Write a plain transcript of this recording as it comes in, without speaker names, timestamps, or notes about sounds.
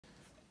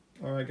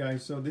Alright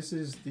guys, so this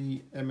is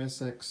the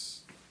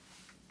MSX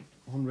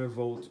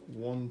 100V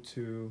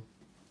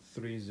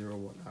 1230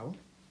 watt hour.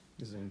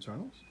 This is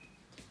internals.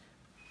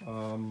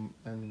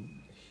 And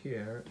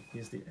here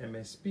is the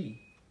MSP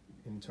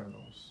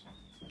internals.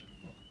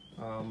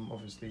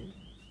 Obviously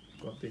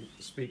got the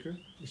speaker,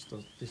 which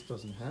this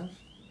doesn't have.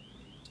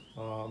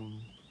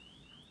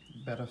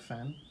 Better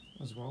fan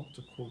as well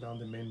to cool down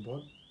the main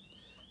board,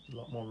 a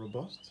lot more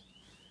robust.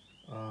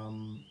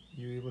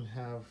 You even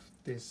have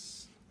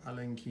this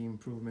Allen key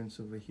improvements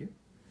over here,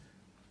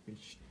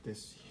 which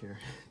this here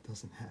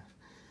doesn't have.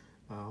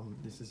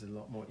 This is a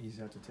lot more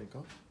easier to take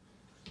off.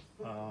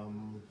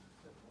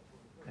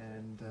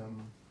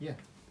 Yeah,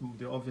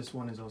 the obvious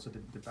one is also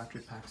the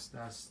battery packs.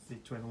 That's the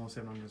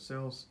 21700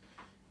 cells.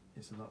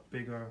 It's a lot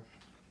bigger,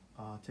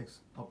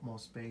 takes up more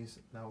space.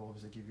 That will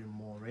obviously give you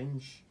more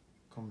range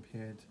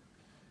compared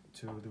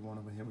to the one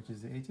over here, which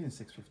is the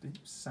 18650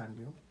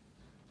 Sandio,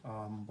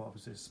 but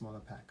obviously a smaller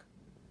pack.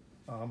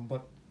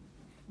 But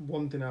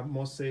one thing I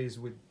must say is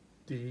with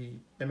the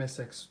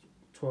MSX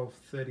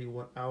 1230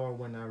 watt hour,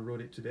 when I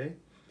rode it today,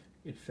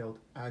 it felt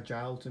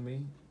agile to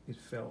me. It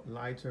felt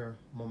lighter,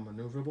 more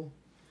maneuverable.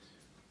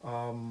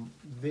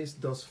 This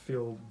does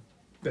feel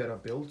better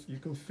built. You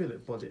can feel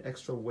it, but the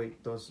extra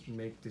weight does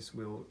make this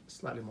wheel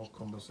slightly more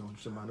cumbersome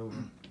to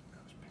maneuver.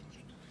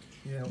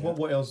 Yeah.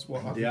 What else?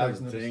 What the other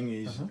thing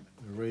is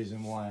the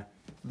reason why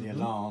the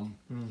alarm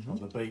or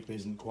the beep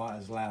isn't quite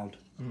as loud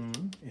in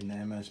the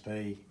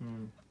MSP.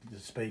 The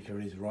speaker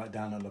is right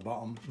down at the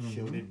bottom,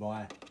 shielded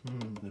by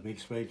the big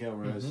speaker,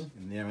 whereas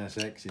in the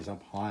MSX it's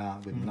up higher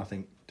with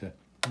nothing to,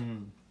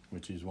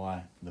 which is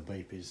why the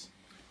beep is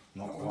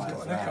not quite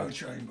as loud. Echo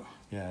chamber.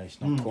 Yeah, it's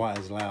not quite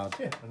as loud.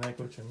 Yeah, an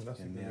echo chamber.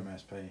 That's in the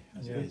MSP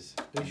as it is.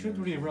 They should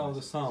reroute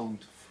the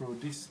sound through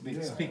these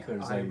big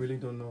speakers. I really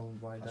don't know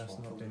why that's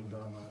not been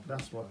done.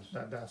 That's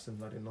that's a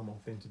bloody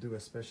normal thing to do,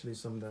 especially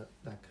some that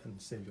can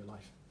save your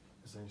life,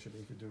 essentially,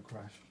 if you do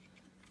crash.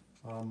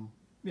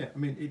 Yeah, I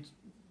mean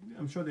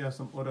I'm sure there are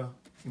some other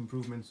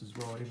improvements as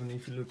well. Even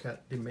if you look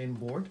at the main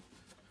board,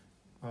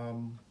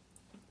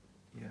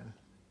 yeah,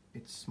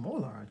 it's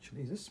smaller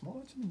actually. Is this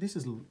smaller to me? This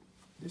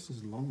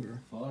is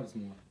longer. Far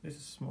smaller. This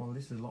is small.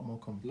 This is a lot more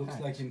compact. Looks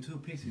like in two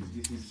pieces.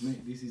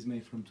 This is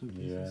made from two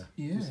pieces.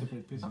 Yeah. Two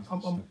separate pieces.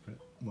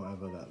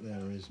 Whatever that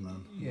there is,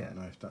 man. Yeah. I don't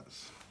know if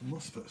that's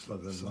for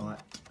the light.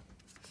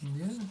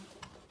 Yeah.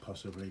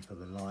 Possibly for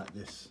the light,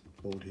 this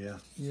board here.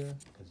 Yeah.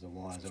 Because the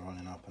wires are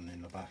running up and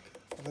in the back.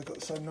 Have they got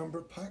the same number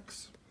of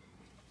packs?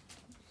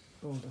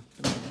 Oh, Are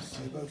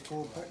they both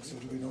 4 packs, or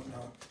do we not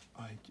know?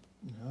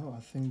 No,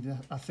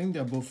 I think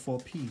they're both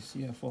 4-piece.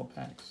 Yeah, 4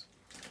 packs.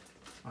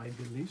 I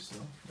believe so.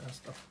 I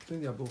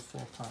think they're both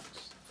 4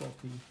 packs,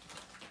 4P.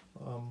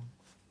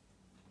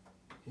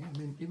 Yeah, I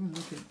mean, even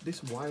look at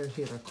this wire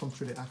here that comes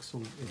through the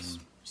axle. It's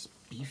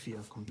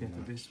beefier compared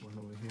to this one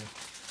over here.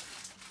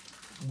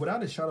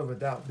 Without a shadow of a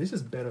doubt, this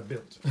is better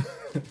built.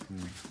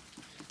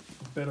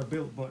 Better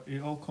built, but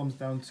it all comes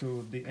down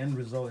to the end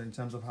result in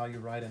terms of how you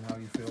ride and how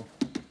you feel.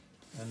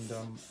 And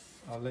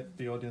I'll let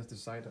the audience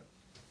decide that.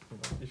 You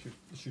know, if you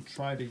should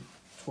try the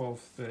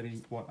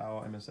 1230 watt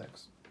hour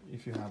MSX.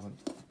 If you haven't,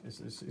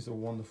 it's a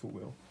wonderful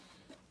wheel.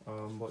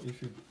 But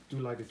if you do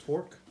like the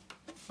torque,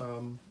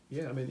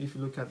 yeah, I mean, if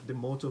you look at the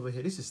motor over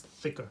here, this is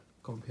thicker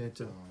compared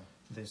to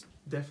this.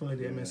 Definitely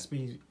the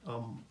MSP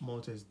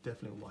motor is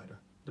definitely wider.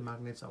 The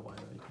magnets are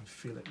wider. You can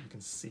feel it. You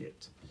can see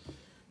it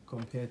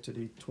compared to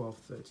the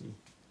 1230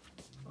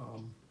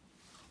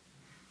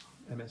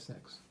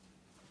 MSX.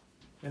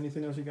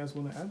 Anything else you guys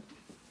want to add?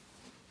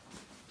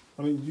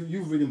 I mean,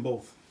 you've ridden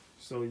both,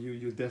 so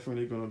you're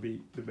definitely going to be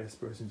the best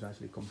person to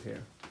actually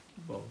compare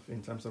both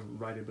in terms of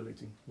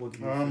rideability. What do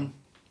you feel?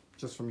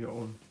 Just from your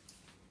own?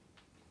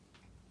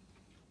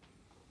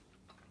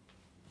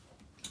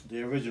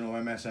 The original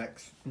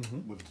MSX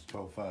with the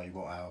 1230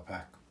 watt hour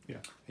pack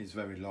is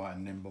very light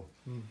and nimble.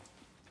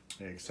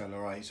 It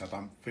accelerates. I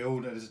don't feel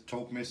that there's a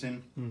torque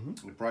missing.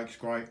 The brake's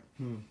great.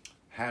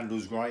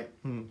 Handle's great.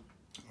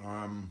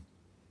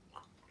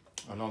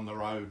 And on the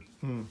road,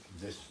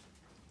 this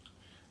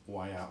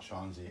way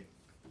outshines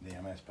the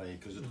MSP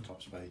because of the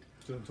top speed.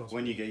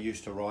 When you get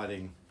used to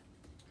riding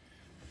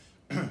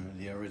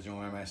the original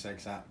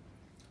MSX at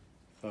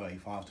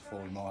 35 to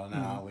 40 mile an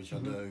hour, which I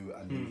do,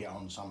 and you get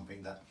on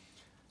something that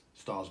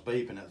starts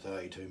beeping at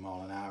 32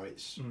 mile an hour,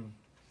 it's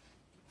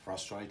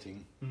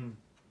frustrating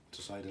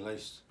to say the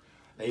least.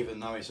 Even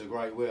though it's a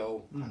great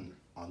wheel, and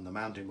on the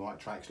mountain bike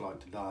tracks like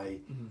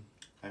today,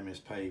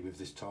 MSP with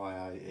this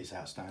tyre is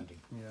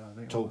outstanding. Yeah, I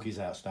think torque is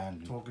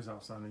outstanding. Torque is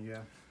outstanding,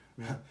 yeah.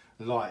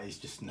 The light is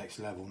just next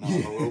level. No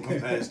other wheel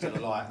compares to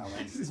the light. I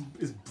mean,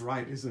 it's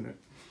bright, isn't it?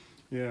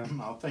 Yeah.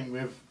 I think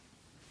with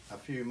a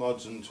few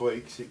mods and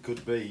tweaks, it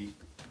could be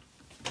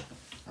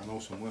an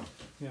awesome wheel.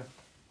 Yeah.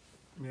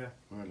 Yeah.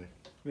 Really.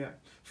 Yeah.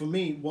 For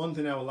me, one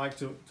thing I would like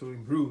to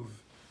improve,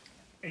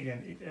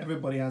 again,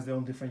 everybody has their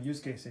own different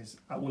use cases.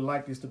 I would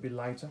like this to be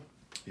lighter.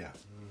 Yeah.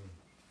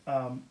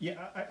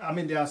 Yeah, I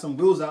mean, there are some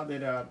wheels out there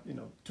that are,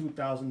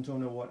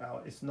 2,200 watt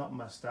hour. It's not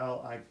my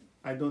style.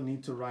 I don't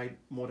need to ride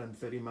more than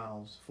 30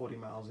 miles, 40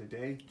 miles a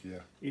day. Yeah.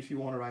 If you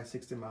want to ride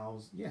 60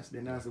 miles, yes,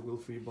 then that's a wheel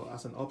for you. But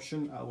as an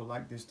option, I would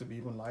like this to be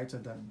even lighter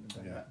than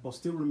that, but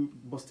still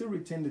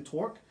retain the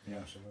torque. Yeah,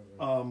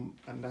 absolutely.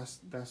 And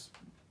that's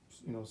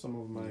you know, some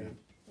of my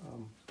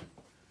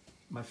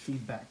my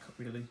feedback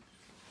really.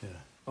 Yeah.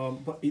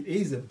 But it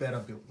is a better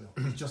built wheel.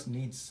 It just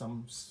needs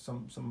some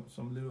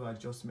little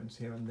adjustments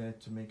here and there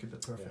to make it the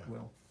perfect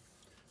wheel.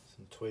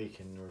 Some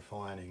tweaking,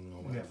 refining,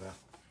 or whatever.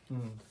 The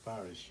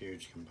bar is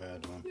huge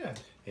compared to one. Yeah.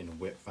 In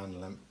width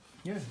and length.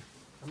 Yeah.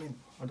 I mean,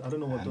 I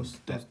don't know what those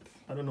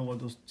I don't know what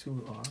those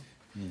two are.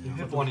 You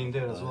have one in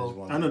there as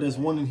well. I know there's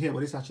one in here, but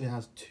this actually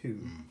has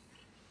two.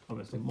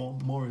 Obviously,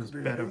 more is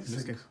better in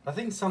this case. I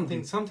think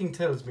something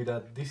tells me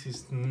that this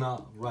is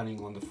not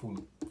running on the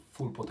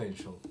full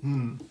potential.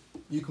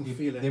 You can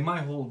feel it. They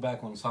might hold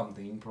back on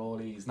something.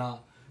 Probably it's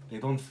not. They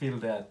don't feel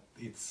that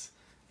it's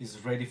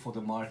ready for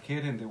the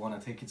market, and they want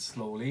to take it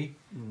slowly.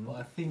 But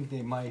I think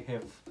they might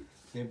have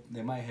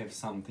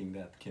something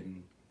that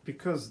can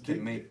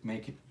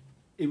make it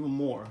even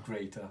more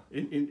greater.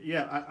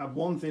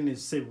 One thing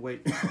is save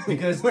weight.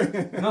 Because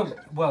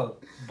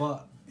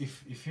but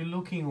if you're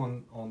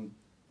looking on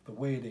the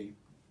way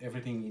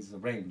everything is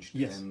arranged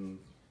and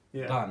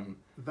done,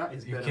 that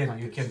is you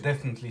can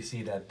definitely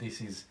see that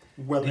this is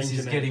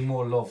getting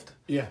more loved.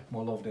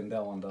 More loved than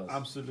that one does.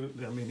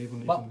 Absolutely. I mean,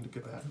 even look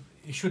at that.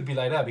 It should be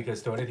like that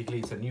because theoretically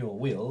it's a newer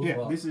wheel.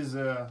 Yeah, this is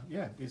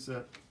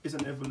it's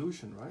an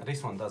evolution, right?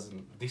 This one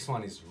doesn't. This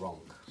one is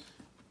wrong.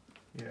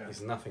 Yeah.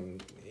 It's nothing.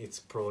 It's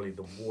probably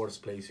the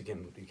worst place you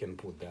can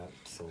put that.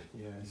 So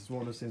yeah, it's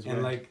one of those things.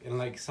 And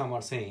like some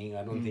are saying,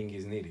 I don't think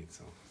it's needed.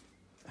 So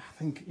I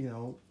think, you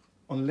know,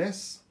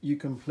 unless you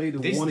can play the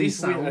warning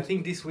sound. I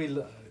think this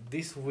wheel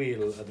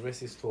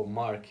addresses to a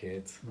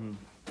market who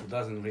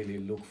doesn't really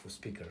look for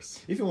speakers.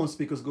 If you want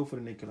speakers, go for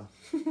the Nikola.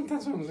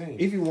 That's what I'm saying.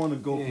 If you want to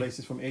go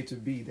places from A to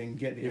B, then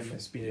get the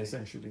MSP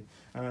essentially.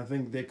 And I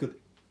think they could,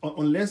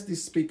 unless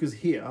these speakers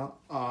here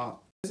are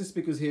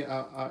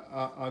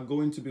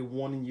going to be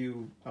warning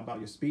you about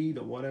your speed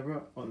or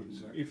whatever.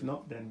 If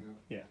not, then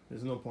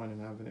there's no point in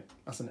having it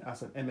as an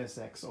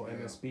MSX or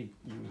MSP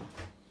unit.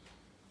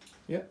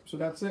 Yeah, so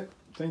that's it.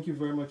 Thank you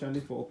very much,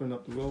 Andy, for opening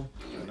up the wheel.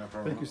 No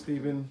problem. Thank you,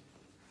 Stephen.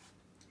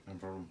 No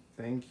problem.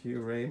 Thank you,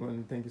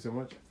 Raymond. Thank you so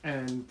much.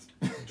 And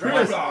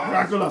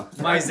Dracula.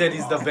 My Z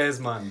is the best,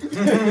 man.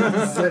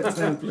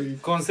 Z10, please.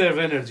 Conserve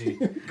energy.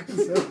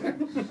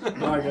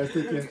 Bye, guys.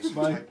 Take care.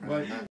 Bye.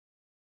 Bye.